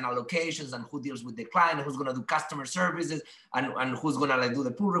 tasks and allocations and who deals with the client, and who's going to do customer services, and who's going to like do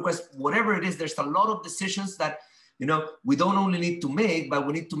the pull request, whatever it is. There's a lot of decisions that, we don't only need to make, but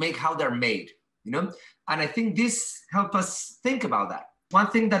we need to make how they're made, And I think this helps us think about that. One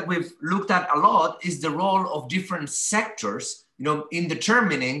thing that we've looked at a lot is the role of different sectors, in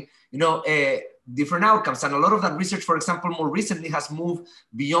determining, different outcomes. And a lot of that research, for example, more recently has moved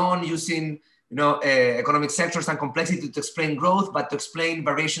beyond using, economic sectors and complexity to explain growth, but to explain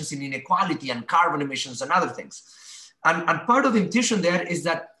variations in inequality and carbon emissions and other things. And part of the intuition there is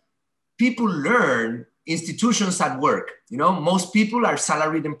that people learn institutions at work. Most people are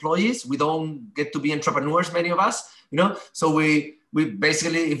salaried employees. We don't get to be entrepreneurs, many of us, so we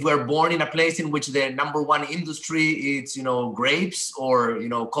basically, if we're born in a place in which the number one industry is, grapes or,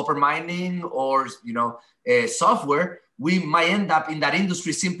 copper mining or, software, we might end up in that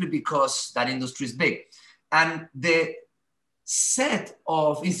industry simply because that industry is big. And the set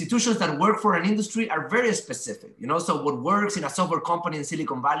of institutions that work for an industry are very specific, so what works in a software company in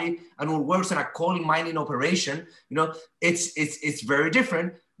Silicon Valley and what works in a coal mining operation, it's very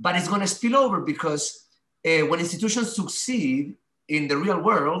different, but it's going to spill over because when institutions succeed in the real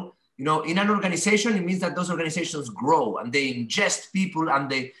world, in an organization, it means that those organizations grow and they ingest people and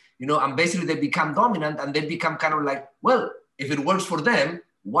they, and basically they become dominant and they become kind of like, well, if it works for them,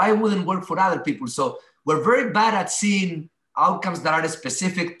 why wouldn't it work for other people? So we're very bad at seeing outcomes that are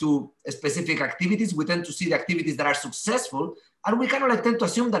specific to specific activities. We tend to see the activities that are successful, and we kind of like tend to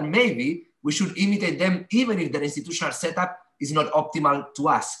assume that maybe we should imitate them even if their institutional setup is not optimal to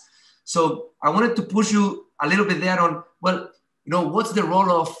us. So I wanted to push you a little bit there on, well, what's the role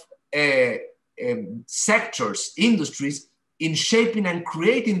of sectors, industries in shaping and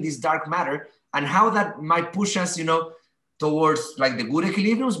creating this dark matter, and how that might push us, towards like the good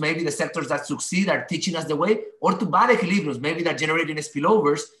equilibriums, maybe the sectors that succeed are teaching us the way, or to bad equilibriums, maybe they're generating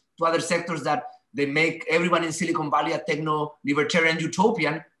spillovers to other sectors that they make everyone in Silicon Valley a techno-libertarian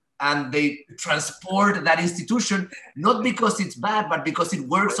utopian, and they transport that institution, not because it's bad, but because it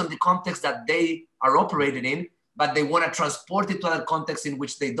works on the context that they are operating in, but they want to transport it to other contexts in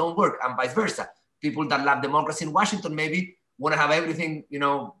which they don't work, and vice versa. People that love democracy in Washington maybe want to have everything,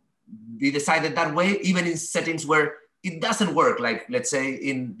 be decided that way, even in settings where it doesn't work, like let's say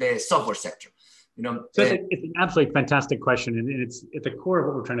in the software sector. So it's an absolutely fantastic question, and it's at the core of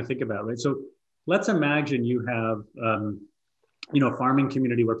what we're trying to think about, right? So let's imagine you have, a farming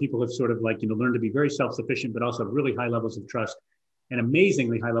community where people have sort of like, learned to be very self-sufficient, but also have really high levels of trust and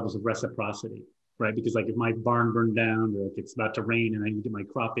amazingly high levels of reciprocity, right? Because like if my barn burned down or like it's about to rain and I need to get my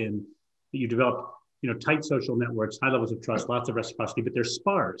crop in, you develop, tight social networks, high levels of trust, lots of reciprocity, but they're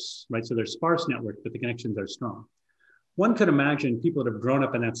sparse, right? So they're sparse networks, but the connections are strong. One could imagine people that have grown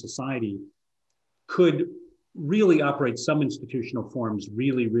up in that society could really operate some institutional forms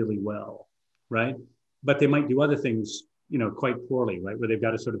really, really well, right? But they might do other things, quite poorly, right? Where they've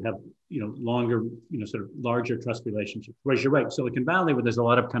got to sort of have, longer, sort of larger trust relationships. Whereas you're right, Silicon Valley, where there's a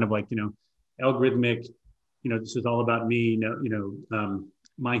lot of kind of like, algorithmic, this is all about me,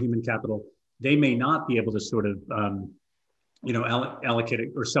 my human capital. They may not be able to sort of, allocate it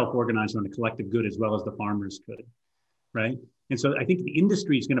or self-organize on a collective good as well as the farmers could, right? And so I think the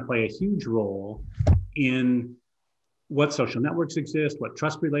industry is going to play a huge role in what social networks exist, what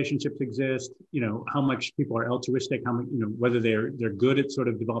trust relationships exist, how much people are altruistic, how much, whether they're good at sort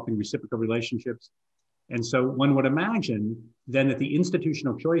of developing reciprocal relationships. And so one would imagine then that the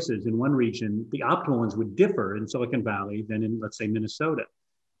institutional choices in one region, the optimal ones would differ in Silicon Valley than in, let's say, Minnesota.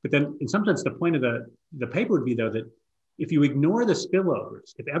 But then in some sense, the point of the paper would be, though, that if you ignore the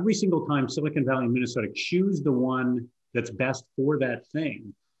spillovers, if every single time Silicon Valley and Minnesota choose the one that's best for that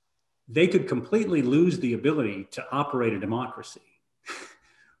thing, they could completely lose the ability to operate a democracy,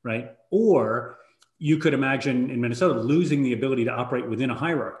 right? Or you could imagine in Minnesota losing the ability to operate within a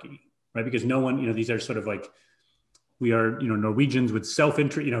hierarchy, right? Because no one, these are sort of like, we are, Norwegians with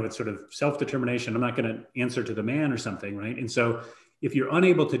self-interest, it's sort of self-determination. I'm not going to answer to the man or something, right? And so if you're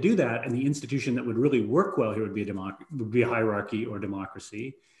unable to do that, and the institution that would really work well here would be a hierarchy or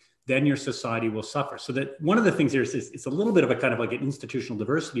democracy, then your society will suffer. So that one of the things here is it's a little bit of a kind of like an institutional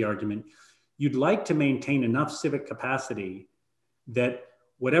diversity argument. You'd like to maintain enough civic capacity that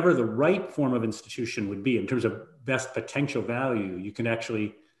whatever the right form of institution would be in terms of best potential value, you can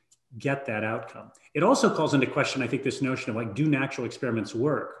actually get that outcome. It also calls into question, I think, this notion of like, do natural experiments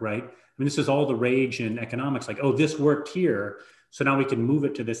work, right? I mean, this is all the rage in economics, like, oh, this worked here, so now we can move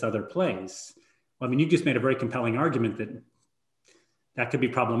it to this other place. Well, I mean, you just made a very compelling argument that could be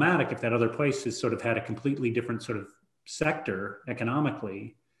problematic if that other place has sort of had a completely different sort of sector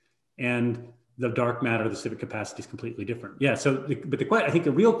economically. and the dark matter, the civic capacity is completely different. Yeah. So, I think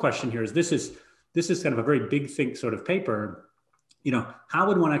the real question here is this is kind of a very big think sort of paper. You know, how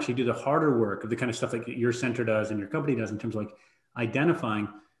would one actually do the harder work of the kind of stuff like your center does and your company does in terms of like identifying,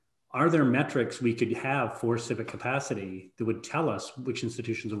 are there metrics we could have for civic capacity that would tell us which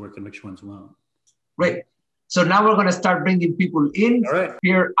institutions will work and which ones won't? Great. So now we're going to start bringing people in. All right.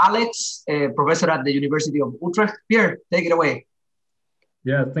 Pierre Alex, professor at the University of Utrecht. Pierre, take it away.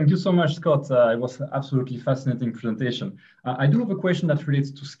 Yeah, thank you so much, Scott. It was an absolutely fascinating presentation. I do have a question that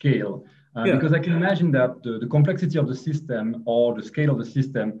relates to scale, because I can imagine that the complexity of the system or the scale of the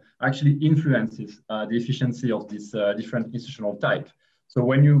system actually influences the efficiency of this different institutional type. So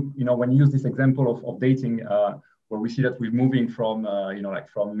when you use this example of dating, where we see that we're moving from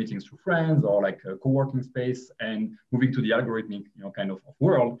from meetings to friends or like a co-working space and moving to the algorithmic kind of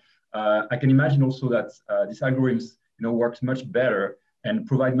world, I can imagine also that these algorithms works much better and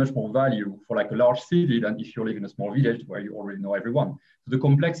provide much more value for like a large city than if you live in a small village where you already know everyone. So the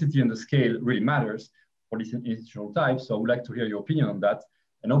complexity and the scale really matters for this institutional type. So I would like to hear your opinion on that.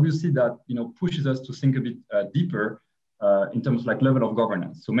 And obviously that pushes us to think a bit deeper in terms of like level of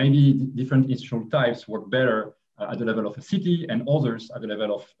governance. So maybe different institutional types work better at the level of a city and others at the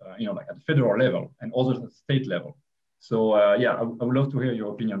level of, like at the federal level and others at the state level. So yeah, I would love to hear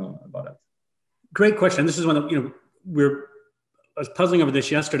your opinion about that. Great question. This is one that, I was puzzling over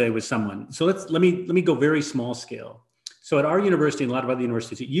this yesterday with someone. So let me go very small scale. So at our university and a lot of other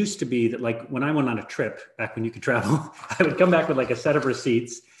universities, it used to be that like when I went on a trip back when you could travel, I would come back with like a set of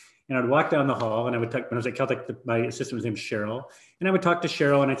receipts and I'd walk down the hall and I would talk, when I was at Caltech, my assistant was named Cheryl, and I would talk to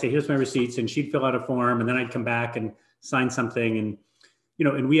Cheryl and I'd say, here's my receipts, and she'd fill out a form and then I'd come back and sign something. And,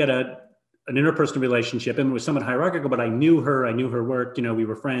 and we had an interpersonal relationship and it was somewhat hierarchical, but I knew her work, we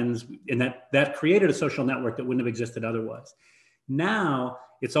were friends, and that created a social network that wouldn't have existed otherwise. Now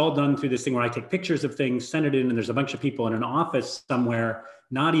it's all done through this thing where I take pictures of things, send it in, and there's a bunch of people in an office somewhere,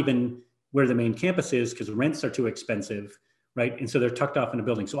 not even where the main campus is because rents are too expensive, right? And so they're tucked off in a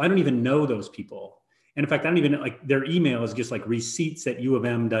building. So I don't even know those people. And in fact, I don't even like their email is just like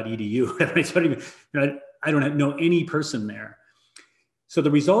receipts@uofm.edu. So I don't know any person there. So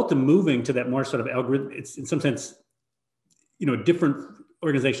the result of moving to that more sort of algorithm, it's in some sense, different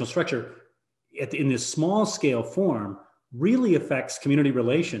organizational structure in this small scale form really affects community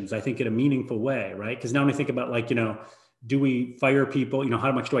relations, I think, in a meaningful way, right? Because now when I think about like, do we fire people?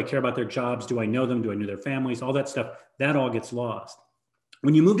 How much do I care about their jobs? Do I know them? Do I know their families? All that stuff, that all gets lost.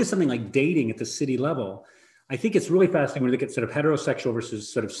 When you move to something like dating at the city level, I think it's really fascinating when you look at sort of heterosexual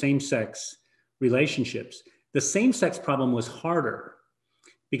versus sort of same-sex relationships. The same-sex problem was harder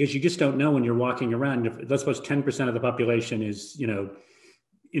because you just don't know when you're walking around. Let's suppose 10% of the population is,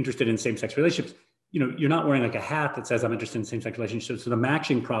 interested in same-sex relationships. You're not wearing like a hat that says I'm interested in same-sex relationships. So the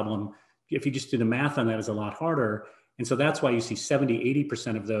matching problem, if you just do the math on that, is a lot harder. And so that's why you see 70,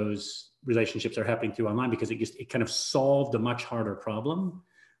 80% of those relationships are happening through online, because it kind of solved a much harder problem,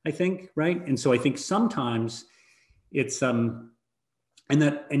 I think, right? And so I think sometimes it's, and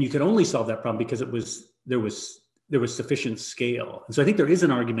you could only solve that problem because there was sufficient scale. And so I think there is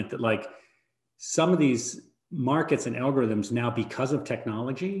an argument that like some of these markets and algorithms now, because of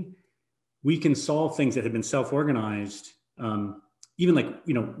technology, we can solve things that have been self-organized. Even like,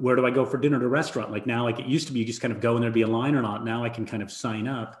 where do I go for dinner at a restaurant? Like now, like it used to be, you just kind of go and there'd be a line or not. Now I can kind of sign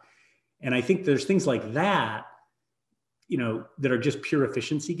up. And I think there's things like that, that are just pure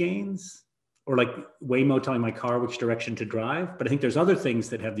efficiency gains, or like Waymo telling my car which direction to drive. But I think there's other things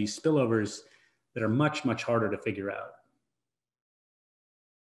that have these spillovers that are much, much harder to figure out.